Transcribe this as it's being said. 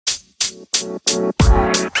Hey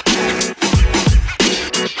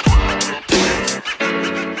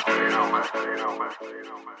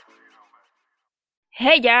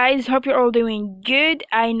guys, hope you're all doing good.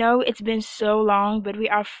 I know it's been so long, but we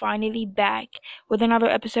are finally back with another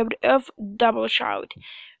episode of Double Shout.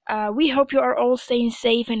 We hope you are all staying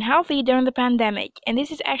safe and healthy during the pandemic, and this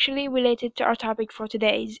is actually related to our topic for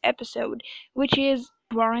today's episode, which is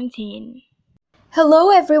quarantine. Hello,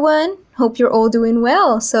 everyone. Hope you're all doing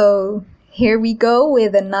well. So, here we go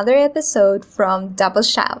with another episode from Double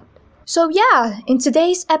Shout. So, yeah, in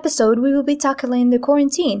today's episode, we will be tackling the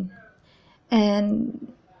quarantine.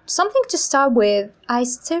 And something to start with, I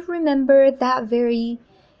still remember that very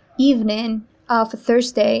evening of a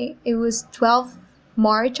Thursday. It was 12th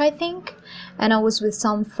March, I think, and I was with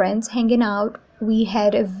some friends hanging out. We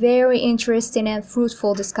had a very interesting and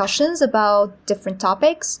fruitful discussions about different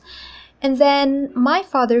topics. And then my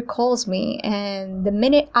father calls me, and the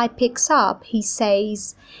minute I picks up, he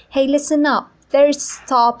says, "Hey, listen up, there's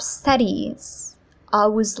stop studies." I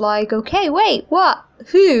was like, "Okay, wait, what?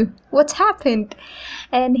 Who? What happened?"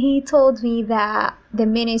 And he told me that the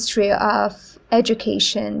Ministry of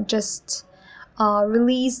Education just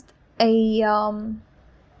released a,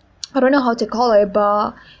 I don't know how to call it,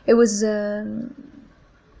 but it was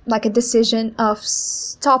like a decision of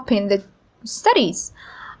stopping the studies.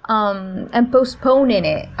 And postponing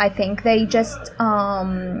it. I think they just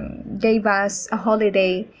gave us a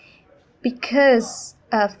holiday because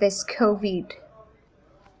of this COVID.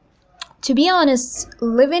 To be honest,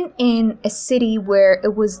 living in a city where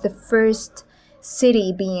it was the first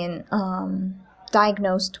city being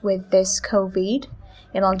diagnosed with this COVID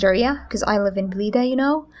in Algeria, because I live in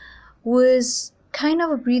Blida, was kind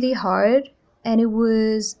of really hard. And it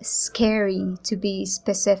was scary, to be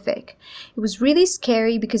specific. It was really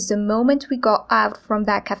scary because the moment we got out from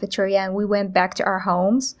that cafeteria and we went back to our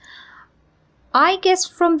homes, I guess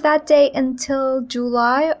from that day until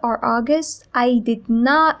July or August, I did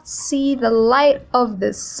not see the light of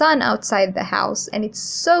the sun outside the house. And it's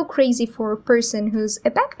so crazy for a person who's a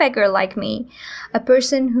backpacker like me, a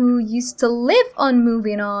person who used to live on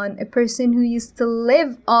moving on, a person who used to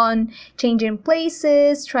live on changing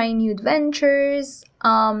places, trying new adventures,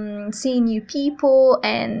 seeing new people,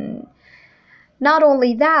 and not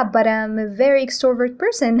only that, but I'm a very extrovert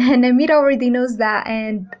person, and Amira already knows that,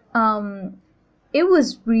 and it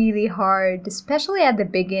was really hard, especially at the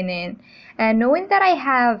beginning. And knowing that I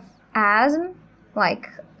have asthma, like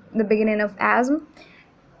the beginning of asthma,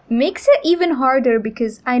 makes it even harder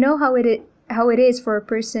because I know how it is for a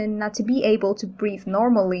person not to be able to breathe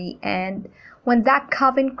normally. And when that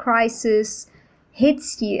coughing crisis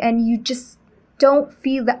hits you and you just don't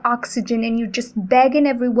feel the oxygen and you're just begging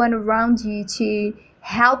everyone around you to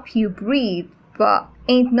help you breathe, but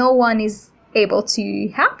ain't no one is able to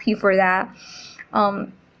help you for that.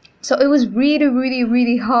 So it was really, really,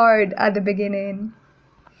 really hard at the beginning.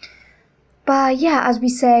 But yeah, as we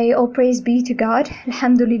say, all praise be to God.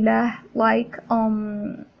 Alhamdulillah. Like,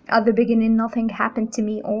 at the beginning, nothing happened to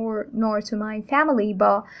me or nor to my family,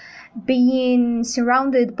 but being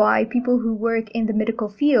surrounded by people who work in the medical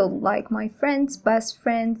field, like my friends, best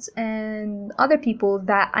friends, and other people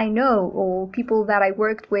that I know or people that I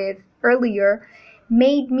worked with earlier,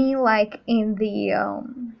 made me like in the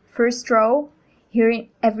first row, hearing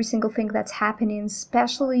every single thing that's happening,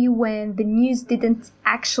 especially when the news didn't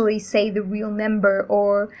actually say the real number,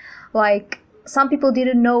 or like some people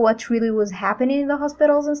didn't know what really was happening in the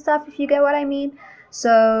hospitals and stuff, if you get what I mean.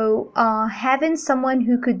 So having someone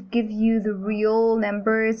who could give you the real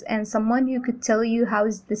numbers and someone who could tell you how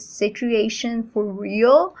is the situation for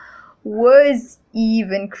real was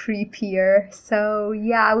even creepier. So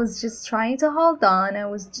yeah, I was just trying to hold on. I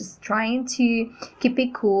was just trying to keep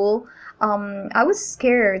it cool. I was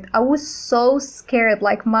scared. I was so scared.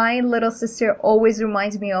 Like, my little sister always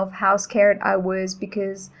reminds me of how scared I was,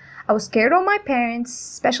 because I was scared of my parents,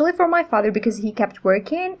 especially for my father, because he kept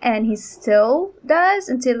working and he still does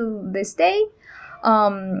until this day.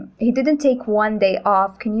 He didn't take one day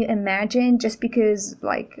off. Can you imagine? Just because,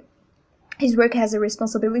 like, his work has a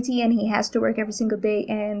responsibility and he has to work every single day.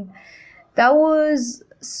 And that was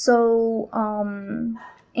so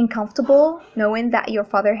uncomfortable, knowing that your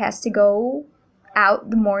father has to go out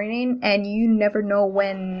the morning and you never know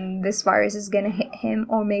when this virus is gonna hit him,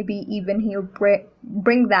 or maybe even he'll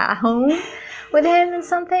bring that home with him and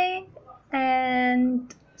something.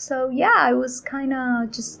 And so yeah, I was kind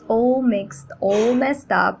of just all mixed, all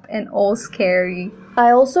messed up, and all scary.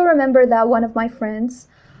 I also remember that one of my friends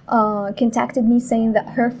contacted me saying that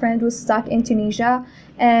her friend was stuck in Tunisia,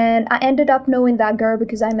 and I ended up knowing that girl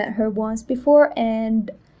because I met her once before.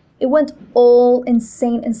 And it went all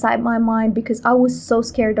insane inside my mind because I was so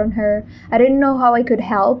scared on her. I didn't know how I could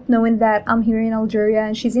help, knowing that I'm here in Algeria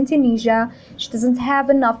and she's in Tunisia. She doesn't have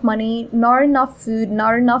enough money, not enough food,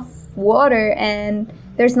 not enough water, and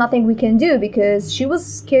there's nothing we can do because she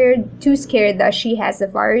was too scared that she has the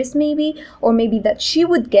virus, maybe, or maybe that she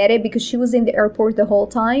would get it because she was in the airport the whole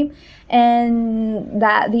time, and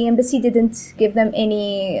that the embassy didn't give them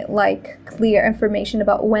any like clear information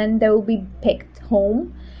about when they will be picked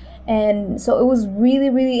home. And so it was really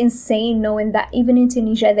really insane knowing that even in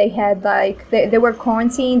Tunisia they had like they were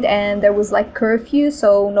quarantined and there was like curfew,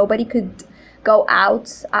 so nobody could go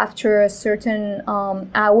out after a certain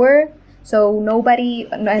hour. So nobody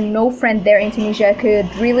and no friend there in Tunisia could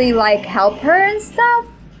really like help her and stuff.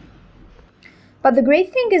 But the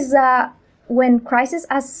great thing is that when crises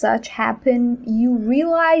as such happen, you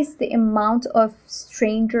realize the amount of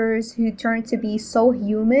strangers who turn to be so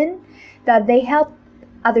human that they help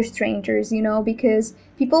other strangers, you know, because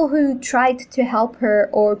people who tried to help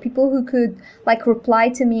her or people who could like reply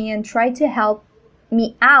to me and try to help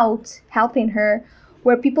me out helping her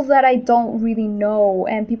were people that I don't really know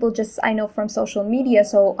and people just I know from social media.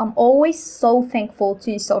 So I'm always so thankful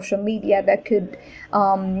to social media that could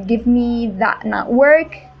give me that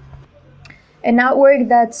network, a network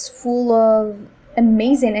that's full of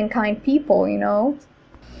amazing and kind people, you know.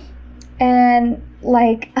 And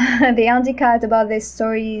like the handicap about this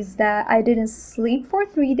story is that I didn't sleep for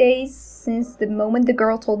 3 days since the moment the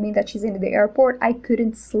girl told me that she's in the airport. I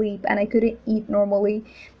couldn't sleep and I couldn't eat normally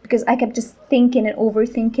because I kept just thinking and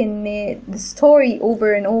overthinking the story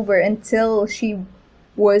over and over until she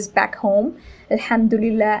was back home,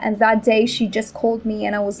 alhamdulillah. And that day she just called me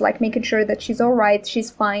and I was like making sure that she's all right,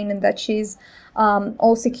 she's fine, and that she's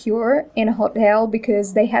all secure in a hotel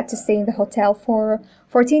because they had to stay in the hotel for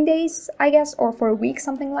 14 days, I guess, or for a week,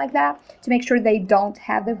 something like that, to make sure they don't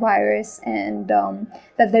have the virus and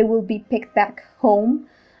that they will be picked back home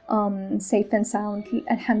safe and sound.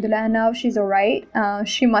 Alhamdulillah, now she's all right.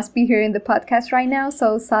 She must be here in the podcast right now.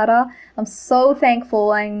 So Sarah, I'm so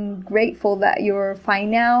thankful and grateful that you're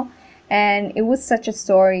fine now. And it was such a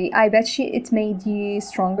story. I bet it made you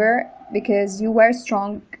stronger because you were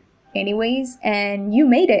strong anyways and you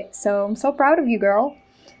made it. So I'm so proud of you, girl.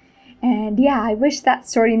 And yeah, I wish that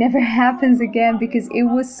story never happens again because it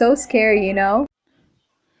was so scary, you know?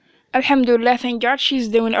 Alhamdulillah, thank God she's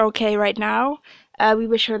doing okay right now. We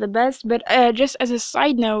wish her the best. But just as a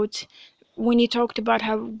side note, when you talked about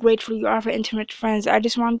how grateful you are for internet friends, I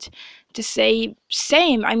just want to say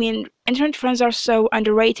same. I mean, internet friends are so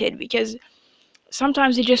underrated because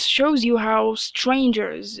sometimes it just shows you how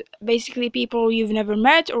strangers, basically people you've never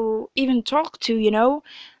met or even talked to,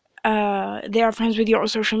 they are friends with you on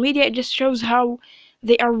social media. It just shows how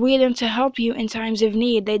they are willing to help you in times of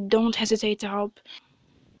need. They don't hesitate to help.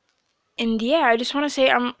 And yeah, I just want to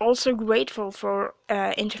say I'm also grateful for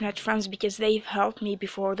internet friends because they've helped me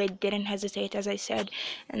before. They didn't hesitate, as I said,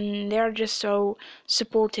 and they're just so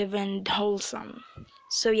supportive and wholesome.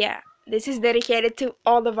 So yeah, this is dedicated to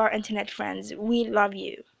all of our internet friends. We love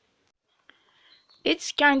you.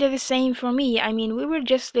 It's kind of the same for me. I mean, we were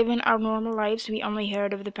just living our normal lives. We only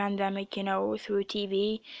heard of the pandemic, through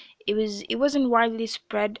TV. It wasn't widely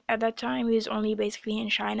spread at that time. It was only basically in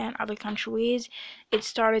China and other countries. It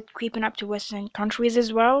started creeping up to Western countries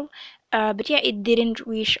as well. But yeah, it didn't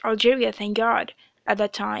reach Algeria, thank God, at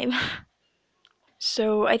that time.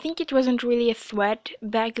 So I think it wasn't really a threat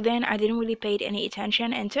back then. I didn't really pay any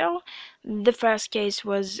attention until the first case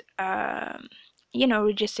was,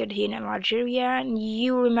 registered here in Algeria. And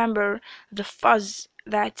you remember the fuzz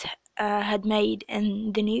that had made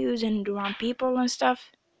in the news and around people and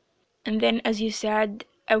stuff. And then, as you said,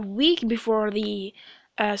 a week before the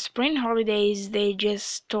spring holidays, they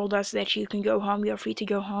just told us that you can go home, you're free to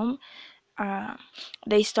go home. uh,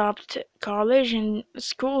 they stopped college and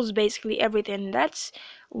schools, basically everything. That's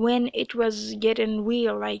when it was getting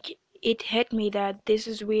real. Like, it hit me that this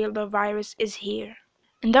is real, the virus is here.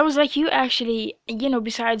 And that was like you actually,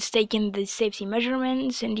 besides taking the safety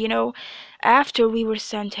measurements and, after we were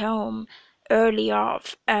sent home early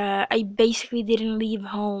off, I basically didn't leave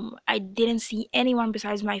home. I didn't see anyone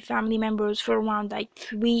besides my family members for around like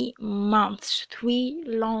 3 months, 3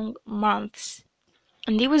 long months.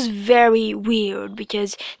 And it was very weird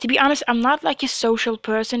because, to be honest, I'm not like a social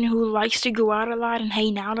person who likes to go out a lot and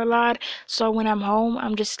hang out a lot. So when I'm home,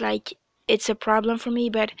 I'm just like, it's a problem for me.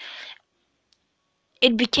 But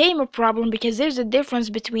it became a problem because there's a difference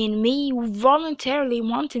between me voluntarily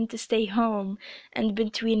wanting to stay home and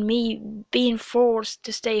between me being forced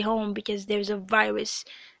to stay home because there's a virus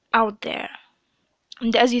out there.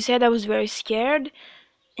 And as you said, I was very scared.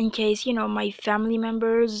 in case, my family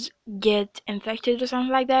members get infected or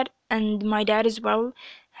something like that. And my dad as well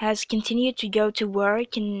has continued to go to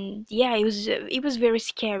work, and yeah, it was very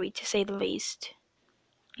scary to say the least.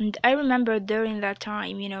 And I remember during that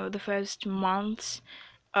time, the first months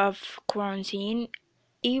of quarantine,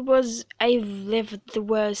 I've lived the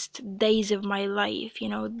worst days of my life,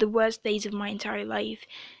 the worst days of my entire life.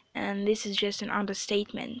 And this is just an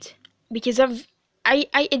understatement. Because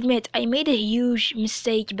I admit I made a huge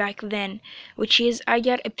mistake back then, which is I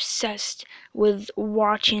got obsessed with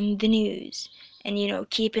watching the news and,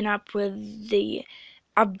 keeping up with the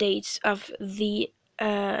updates of the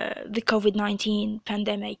COVID-19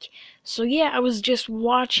 pandemic. So yeah, I was just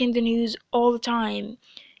watching the news all the time,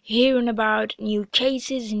 hearing about new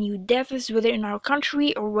cases and new deaths, whether in our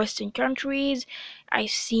country or Western countries. I've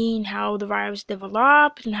seen how the virus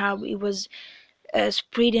developed and how it was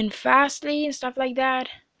spreading fastly and stuff like that.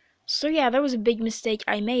 So yeah, that was a big mistake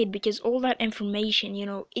I made, because all that information,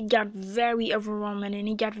 it got very overwhelming and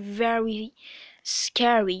it got very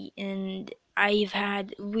scary, and I've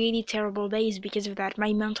had really terrible days because of that.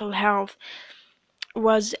 My mental health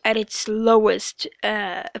was at its lowest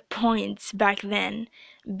points back then,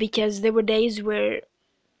 because there were days where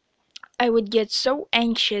I would get so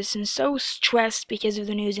anxious and so stressed because of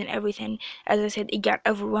the news and everything. As I said, it got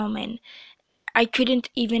overwhelming. I couldn't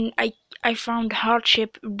even I found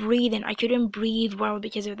hardship breathing. I couldn't breathe well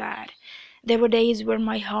because of that. There were days where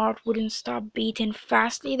my heart wouldn't stop beating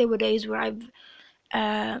fastly. There were days where I've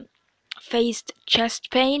uh, faced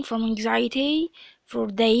chest pain from anxiety for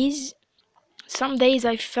days. Some days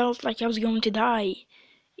I felt like I was going to die.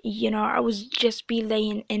 I was just be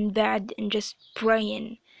laying in bed and just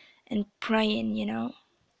praying and praying.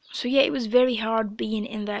 So yeah, it was very hard being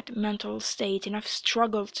in that mental state, and I've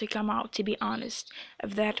struggled to come out, to be honest,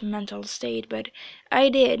 of that mental state, but I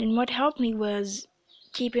did. And what helped me was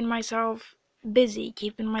keeping myself busy,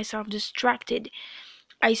 keeping myself distracted.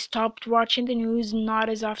 I stopped watching the news not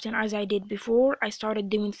as often as I did before. I started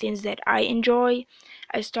doing things that I enjoy.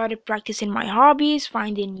 I started practicing my hobbies,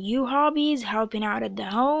 finding new hobbies, helping out at the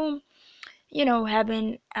home,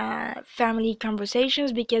 having family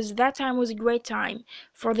conversations, because that time was a great time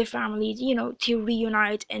for the families, to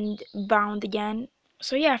reunite and bond again.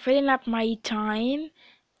 So yeah, filling up my time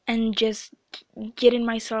and just getting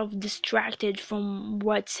myself distracted from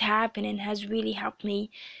what's happening has really helped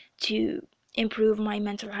me to improve my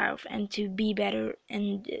mental health and to be better.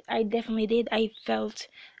 And I definitely did. I felt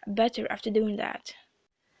better after doing that.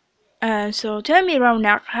 So tell me,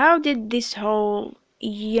 Ronak, how did this whole,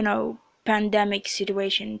 pandemic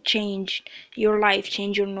situation change your life,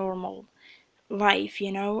 change your normal life,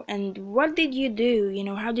 and what did you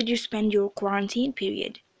do? How did you spend your quarantine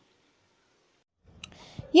period?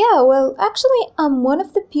 Yeah, well, actually, I'm one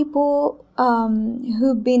of the people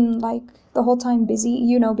who've been like the whole time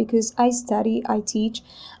busy, because I study, I teach,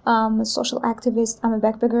 I'm a social activist, I'm a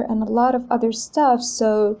backpacker, and a lot of other stuff.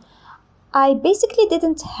 So I basically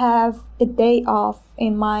didn't have a day off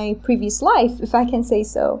in my previous life, if I can say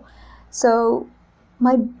so. So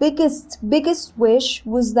my biggest wish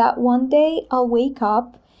was that one day I'll wake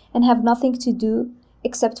up and have nothing to do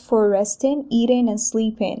except for resting, eating, and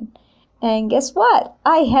sleeping. And guess what?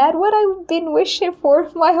 I had what I've been wishing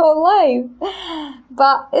for my whole life.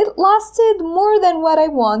 But it lasted more than what I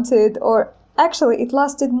wanted, or actually, it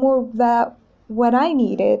lasted more than what I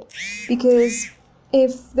needed. Because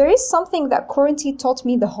if there is something that quarantine taught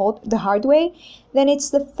me the hard way, then it's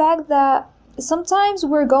the fact that sometimes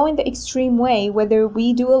we're going the extreme way, whether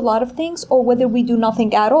we do a lot of things or whether we do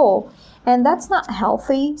nothing at all. And that's not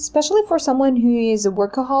healthy, especially for someone who is a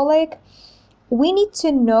workaholic. We need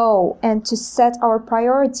to know and to set our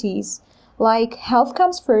priorities. Like health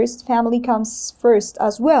comes first, family comes first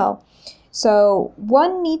as well. So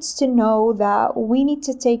one needs to know that we need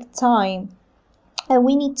to take time and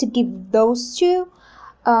we need to give those two,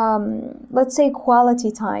 let's say,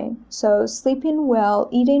 quality time. So sleeping well,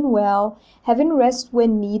 eating well, having rest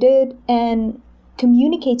when needed, and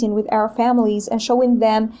communicating with our families and showing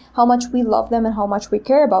them how much we love them and how much we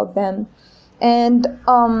care about them. And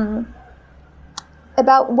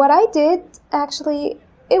about what I did, actually,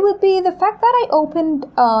 it would be the fact that I opened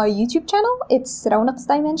a YouTube channel. It's Raunaq's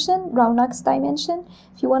Dimension,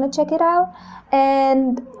 if you want to check it out.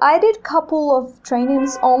 And I did a couple of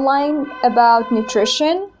trainings online about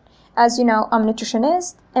nutrition. As you know, I'm a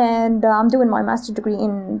nutritionist and I'm doing my master's degree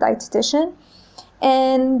in dietitian.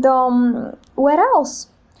 And what else?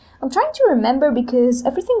 I'm trying to remember because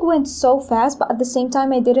everything went so fast, but at the same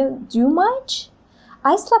time, I didn't do much.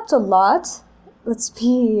 I slept a lot. Let's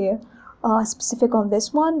be specific on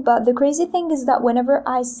this one, but the crazy thing is that whenever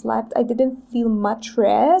I slept, I didn't feel much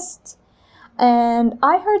rest. And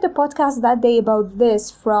I heard a podcast that day about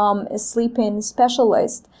this from a sleeping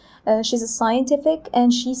specialist. She's a scientific,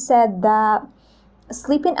 and she said that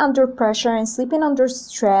sleeping under pressure and sleeping under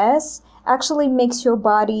stress actually makes your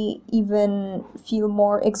body even feel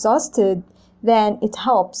more exhausted than it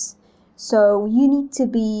helps. So you need to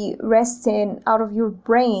be resting out of your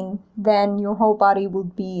brain, then your whole body will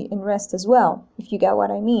be in rest as well, if you get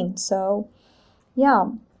what I mean. So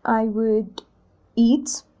yeah, I would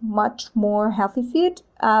eat much more healthy food.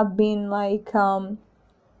 I've been like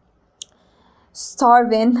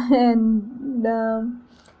starving and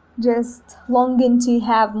just longing to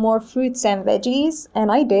have more fruits and veggies,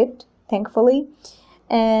 and I did, thankfully.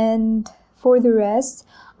 And for the rest,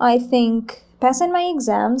 I think passing my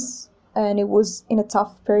exams, and it was in a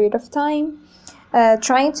tough period of time.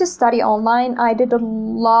 Trying to study online, I did a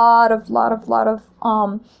lot of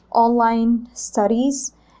online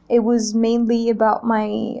studies. It was mainly about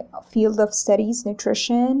my field of studies,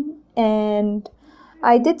 nutrition, and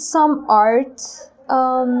I did some art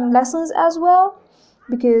lessons as well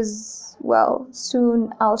because, well,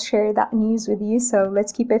 soon I'll share that news with you. So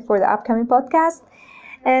let's keep it for the upcoming podcast.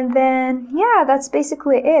 And then, yeah, that's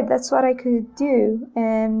basically it. That's what I could do.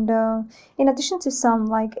 And in addition to some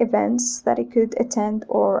like events that I could attend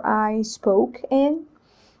or I spoke in,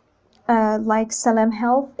 like Salem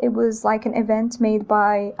Health, it was like an event made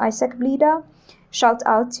by Isaac Blida. Shout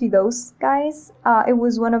out to those guys. It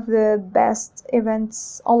was one of the best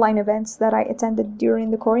events, online events that I attended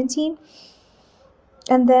during the quarantine.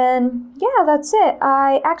 And then, yeah, that's it.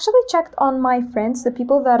 I actually checked on my friends, the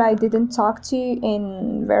people that I didn't talk to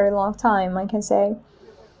in very long time, I can say.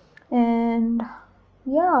 And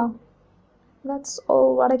yeah, that's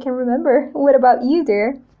all what I can remember. What about you,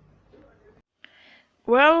 dear?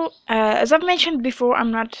 Well, as I've mentioned before,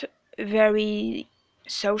 I'm not very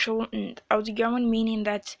social and outgoing, meaning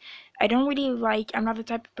that I'm not the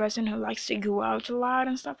type of person who likes to go out a lot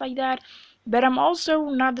and stuff like that. But I'm also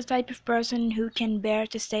not the type of person who can bear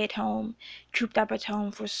to stay at home, cooped up at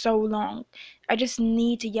home for so long. I just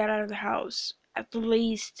need to get out of the house at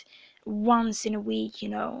least once in a week, you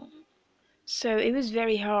know. So it was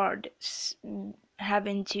very hard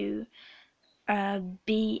having to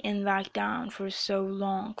be in lockdown for so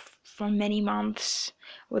long, for many months,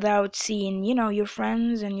 without seeing, your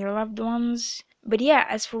friends and your loved ones. But yeah,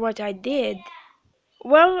 as for what I did,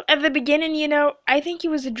 well, at the beginning, I think it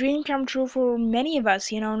was a dream come true for many of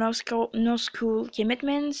us. No school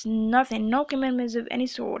commitments, nothing, no commitments of any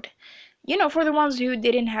sort. For the ones who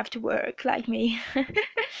didn't have to work, like me.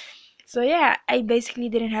 So yeah, I basically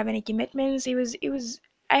didn't have any commitments.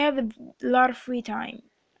 I had a lot of free time.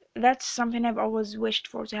 That's something I've always wished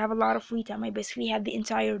for, to have a lot of free time. I basically had the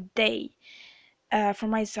entire day for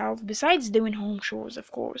myself, besides doing home chores,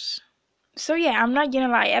 of course. So yeah, I'm not gonna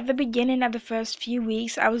lie. At the beginning, of the first few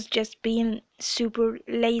weeks, I was just being super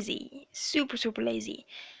lazy, super super lazy.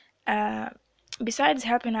 Uh, Besides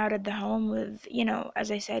helping out at the home with, as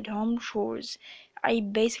I said, home chores, I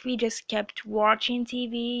basically just kept watching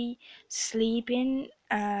TV, sleeping,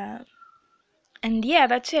 and yeah,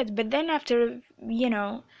 that's it. But then after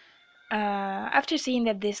seeing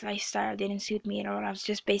that this lifestyle didn't suit me at all, I was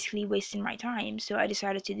just basically wasting my time. So I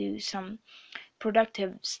decided to do some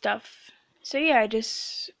productive stuff. So yeah, I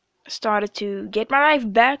just started to get my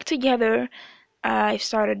life back together. I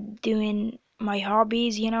started doing my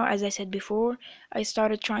hobbies, as I said before. I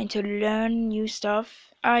started trying to learn new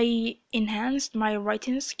stuff. I enhanced my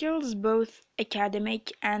writing skills, both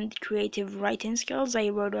academic and creative writing skills. I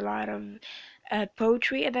wrote a lot of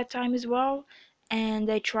poetry at that time as well,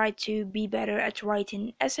 and I tried to be better at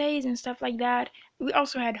writing essays and stuff like that. We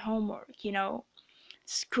also had homework,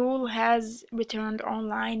 School has returned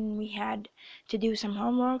online and we had to do some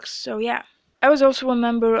homework, so yeah. I was also a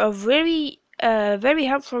member of very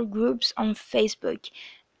helpful groups on Facebook,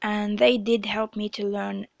 and they did help me to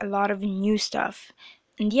learn a lot of new stuff.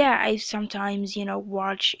 And yeah, I sometimes,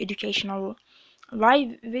 watch educational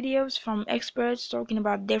live videos from experts talking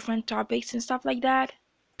about different topics and stuff like that.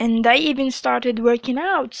 And I even started working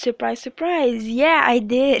out. Surprise, surprise. Yeah, I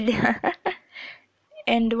did.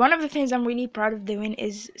 And one of the things I'm really proud of doing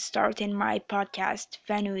is starting my podcast,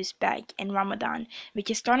 Fanu is Back in Ramadan,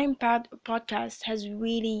 because starting podcast has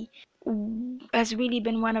really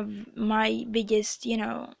been one of my biggest,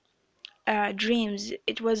 dreams.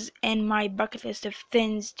 It was in my bucket list of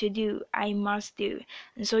things to do, I must do.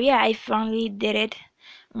 And so yeah, I finally did it,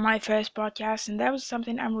 my first podcast, and that was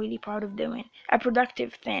something I'm really proud of doing. A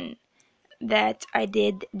productive thing that I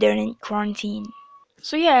did during quarantine.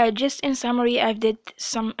 So yeah, just in summary, I've did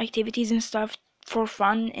some activities and stuff for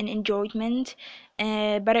fun and enjoyment,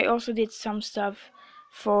 but I also did some stuff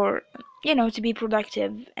for, to be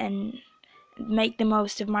productive and make the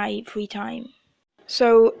most of my free time.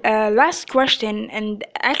 So, last question, and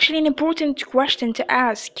actually an important question to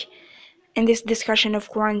ask in this discussion of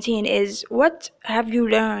quarantine is, what have you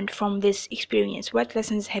learned from this experience? What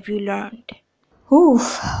lessons have you learned?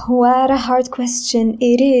 Oof, what a hard question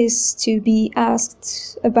it is to be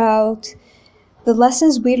asked about the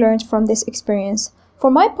lessons we learned from this experience.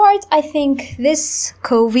 For my part, I think this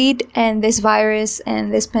COVID and this virus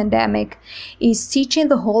and this pandemic is teaching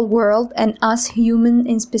the whole world and us human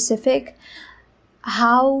in specific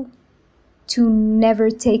how to never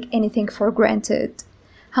take anything for granted.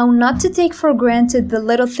 How not to take for granted the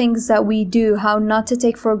little things that we do, how not to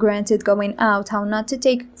take for granted going out, how not to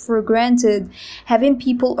take for granted having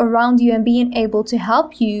people around you and being able to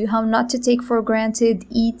help you, how not to take for granted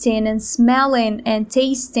eating and smelling and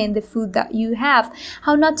tasting the food that you have,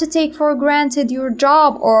 how not to take for granted your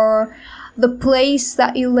job or the place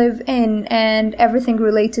that you live in and everything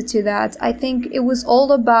related to that. I think it was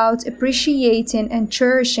all about appreciating and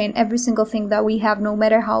cherishing every single thing that we have, no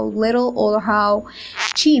matter how little or how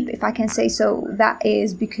cheap, if I can say so, that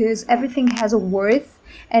is, because everything has a worth.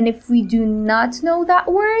 And if we do not know that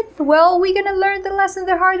worth, well, we're gonna learn the lesson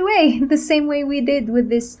the hard way, the same way we did with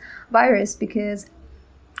this virus, because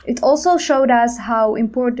it also showed us how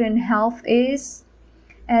important health is,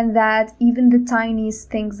 and that even the tiniest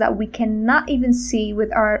things that we cannot even see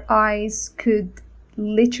with our eyes could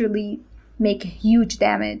literally make huge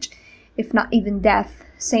damage, if not even death.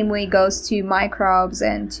 Same way goes to microbes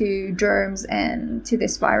and to germs and to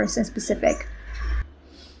this virus in specific.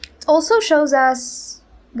 It also shows us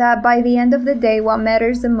that by the end of the day, what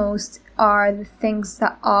matters the most are the things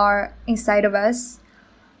that are inside of us.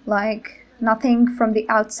 Like, nothing from the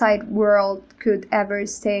outside world could ever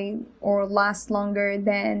stay or last longer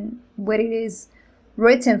than what it is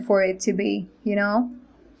written for it to be, you know?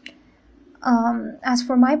 As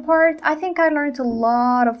for my part, I think I learned a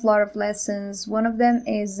lot of lessons. One of them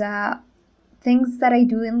is that things that I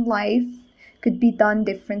do in life could be done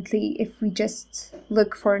differently if we just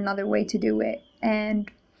look for another way to do it. And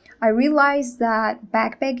I realized that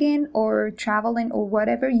backpacking or traveling or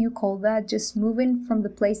whatever you call that, just moving from the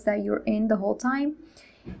place that you're in the whole time,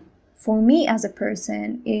 for me as a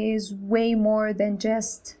person, is way more than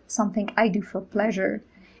just something I do for pleasure.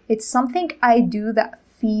 It's something I do that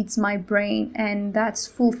feeds my brain and that's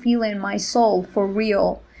fulfilling my soul for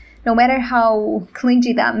real. No matter how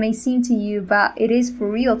clingy that may seem to you, but it is for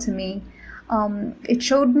real to me. It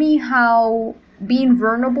showed me how being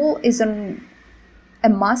vulnerable isn't a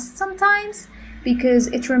must sometimes, because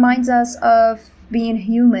it reminds us of being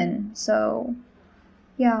human. So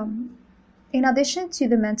yeah, in addition to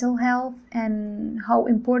the mental health and how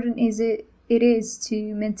important it is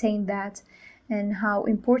to maintain that, and how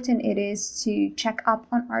important it is to check up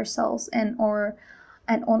on ourselves and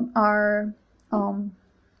on our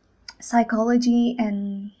psychology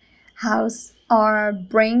and how's our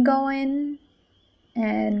brain going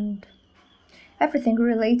and everything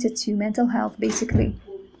related to mental health, basically.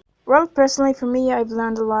 Well, personally, for me, I've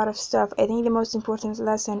learned a lot of stuff. I think the most important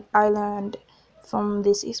lesson I learned from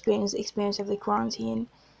this experience of the quarantine,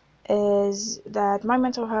 is that my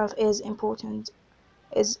mental health is important,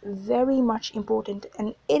 is very much important,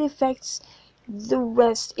 and it affects the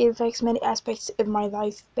rest. It affects many aspects of my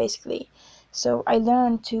life, basically. So I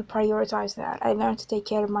learned to prioritize that. I learned to take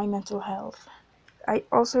care of my mental health. I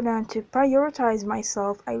also learned to prioritize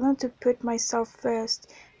myself. I learned to put myself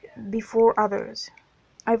first before others.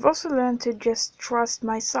 I've also learned to just trust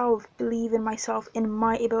myself, believe in myself, in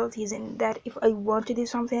my abilities, and that if I want to do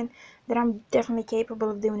something, then I'm definitely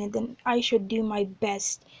capable of doing it. Then I should do my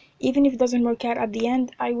best. Even if it doesn't work out at the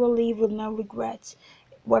end, I will leave with no regrets.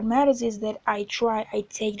 What matters is that I try, I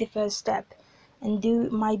take the first step, and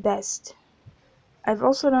do my best. I've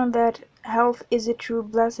also learned that health is a true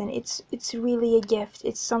blessing. It's really a gift.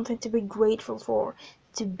 It's something to be grateful for,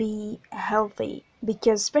 to be healthy.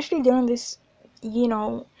 Because especially during this, you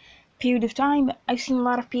know, period of time, I've seen a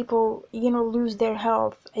lot of people, lose their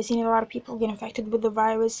health. I've seen a lot of people get infected with the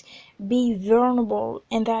virus, be vulnerable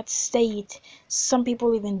in that state. Some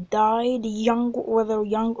people even died young, whether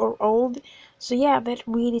young or old. So yeah, that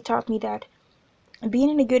really taught me that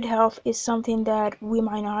being in a good health is something that we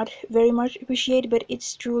might not very much appreciate, but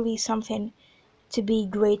it's truly something to be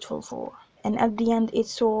grateful for. And at the end,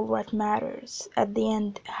 it's all what matters. At the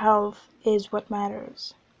end, health is what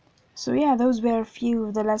matters. So yeah, those were a few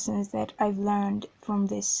of the lessons that I've learned from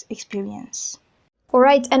this experience. All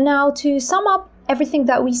right, and now to sum up everything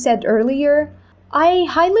that we said earlier, I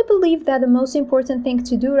highly believe that the most important thing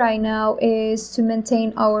to do right now is to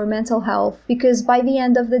maintain our mental health, because by the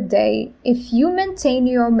end of the day, if you maintain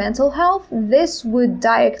your mental health, this would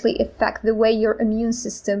directly affect the way your immune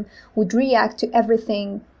system would react to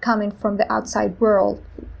everything coming from the outside world.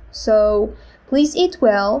 So please eat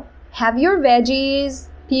well, have your veggies,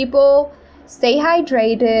 people, stay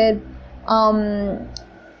hydrated.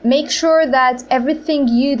 Make sure that everything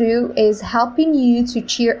you do is helping you to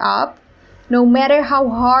cheer up, no matter how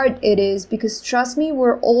hard it is, because trust me,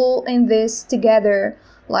 we're all in this together.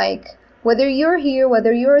 Like, whether you're here,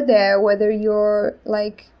 whether you're there, whether you're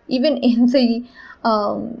like even in the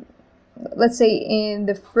let's say in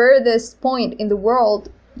the furthest point in the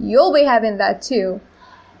world, you'll be having that too.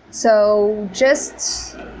 So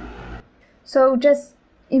just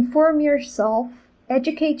inform yourself,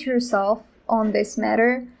 educate yourself on this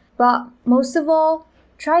matter, but most of all,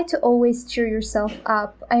 try to always cheer yourself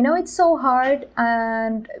up. I know it's so hard,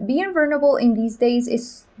 and being vulnerable in these days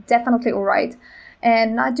is definitely alright.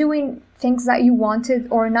 And not doing things that you wanted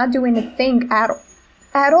or not doing a thing at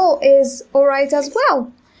all is alright as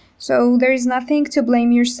well. So there is nothing to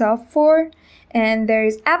blame yourself for, and there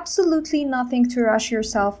is absolutely nothing to rush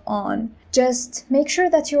yourself on. Just make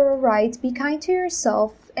sure that you're alright, be kind to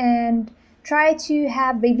yourself, and try to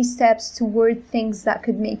have baby steps toward things that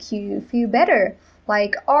could make you feel better,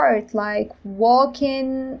 like art, like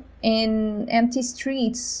walking in empty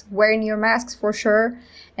streets, wearing your masks for sure,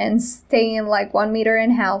 and staying like 1.5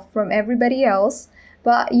 meters from everybody else.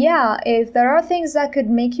 But yeah, if there are things that could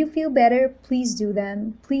make you feel better, please do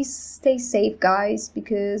them. Please stay safe, guys,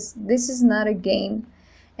 because this is not a game,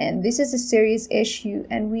 and this is a serious issue,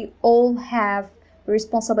 and we all have a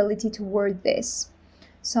responsibility toward this.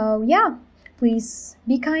 So yeah, please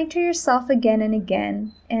be kind to yourself again and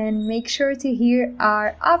again, and make sure to hear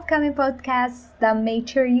our upcoming podcasts that may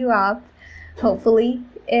cheer you up, hopefully.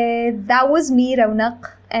 That was me,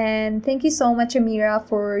 Raunak, and thank you so much, Amira,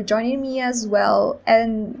 for joining me as well,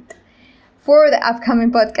 and for the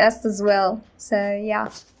upcoming podcast as well. So yeah.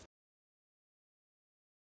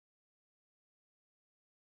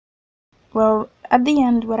 Well, at the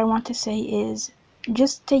end, what I want to say is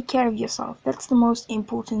just take care of yourself. That's the most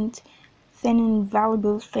important thing and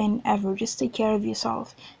valuable thing ever. Just take care of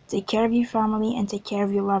yourself, take care of your family, and take care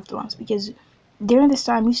of your loved ones, because during this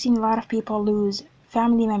time we've seen a lot of people lose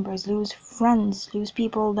family members, lose friends, lose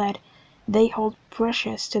people that they hold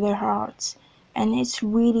precious to their hearts, and it's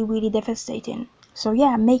really, really devastating. So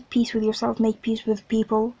yeah, make peace with yourself, make peace with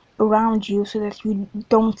people around you, so that you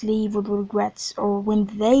don't leave with regrets, or when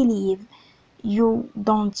they leave, you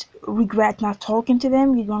don't regret not talking to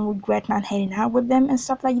them, you don't regret not hanging out with them and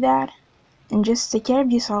stuff like that. And just take care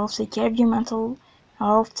of yourself, take care of your mental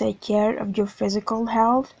health, take care of your physical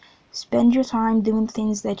health. Spend your time doing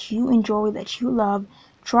things that you enjoy, that you love.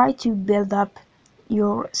 Try to build up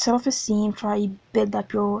your self-esteem, try to build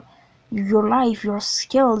up your life, your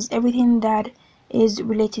skills, everything that is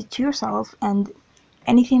related to yourself, and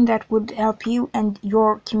anything that would help you and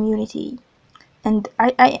your community. And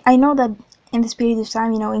I know that in this period of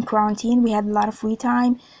time, in quarantine, we had a lot of free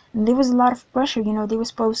time, and there was a lot of pressure. There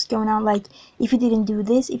was posts going out like, if you didn't do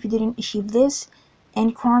this, if you didn't achieve this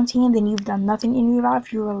in quarantine, then you've done nothing in your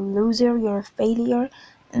life, you're a loser, you're a failure.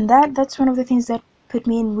 And that's one of the things that put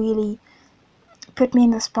me in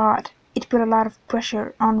the spot. It put a lot of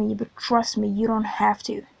pressure on me, but trust me, you don't have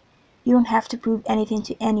to. You don't have to prove anything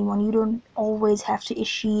to anyone. You don't always have to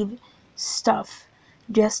achieve stuff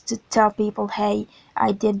just to tell people, hey,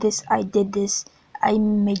 I did this, I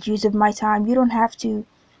made use of my time. You don't have to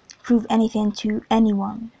prove anything to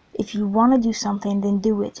anyone. If you want to do something, then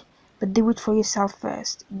do it, but do it for yourself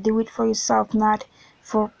first. Do it for yourself, not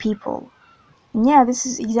for people. And yeah, this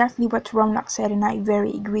is exactly what Romnak said, and I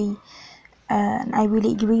very agree, and I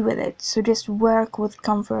really agree with it. So just work with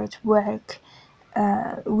comfort, work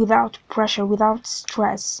without pressure, without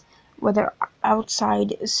stress, whether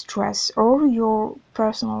outside stress or your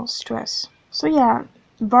personal stress. So yeah,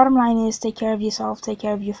 bottom line is, take care of yourself, take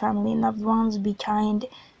care of your family and loved ones. Be kind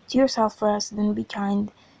to yourself first, then be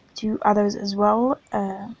kind to others as well.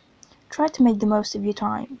 Try to make the most of your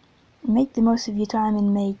time. Make the most of your time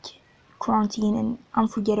and make quarantine an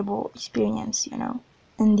unforgettable experience.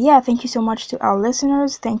 And yeah, thank you so much to our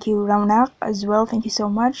listeners. Thank you, Raunak, as well. Thank you so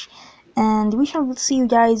much. And we shall see you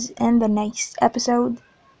guys in the next episode.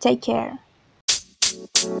 Take care.